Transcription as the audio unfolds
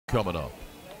coming up.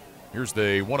 Here's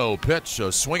the 1-0 pitch,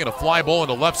 a swing and a fly ball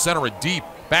into left center and deep.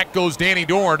 Back goes Danny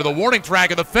Dorn to the warning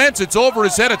track of the fence. It's over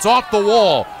his head. It's off the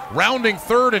wall. Rounding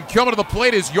third and coming to the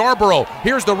plate is Yarborough.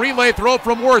 Here's the relay throw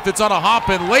from Worth. It's on a hop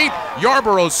in late.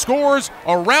 Yarborough scores.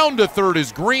 Around to third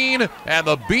is Green, and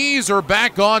the Bees are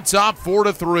back on top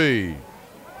 4-3.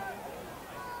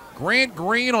 Grant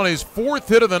Green on his 4th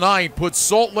hit of the night puts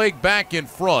Salt Lake back in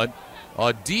front.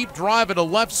 A deep drive into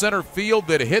left center field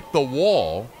that hit the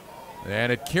wall.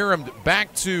 And it carried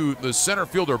back to the center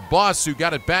fielder Buss, who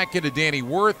got it back into Danny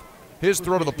Worth. His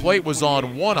throw to the plate was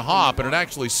on one hop, and it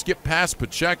actually skipped past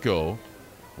Pacheco.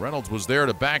 Reynolds was there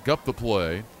to back up the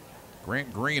play.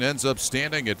 Grant Green ends up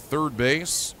standing at third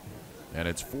base, and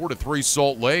it's 4-3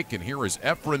 Salt Lake, and here is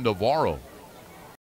Efren Navarro.